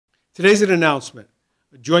Today's an announcement,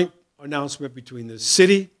 a joint announcement between the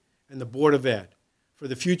city and the Board of Ed for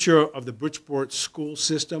the future of the Bridgeport school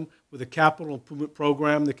system with a capital improvement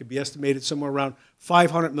program that could be estimated somewhere around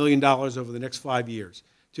 $500 million over the next 5 years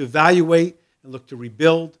to evaluate and look to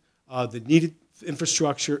rebuild the needed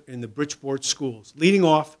infrastructure in the Bridgeport schools, leading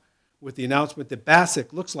off with the announcement that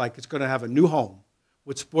Bassick looks like it's going to have a new home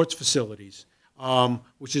with sports facilities,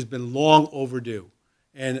 which has been long overdue,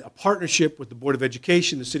 and a partnership with the Board of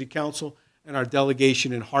Education, the City Council, and our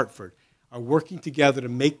delegation in Hartford are working together to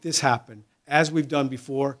make this happen, as we've done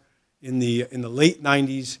before in the late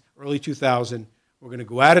 90s, early 2000. We're going to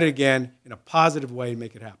go at it again in a positive way and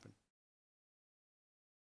make it happen.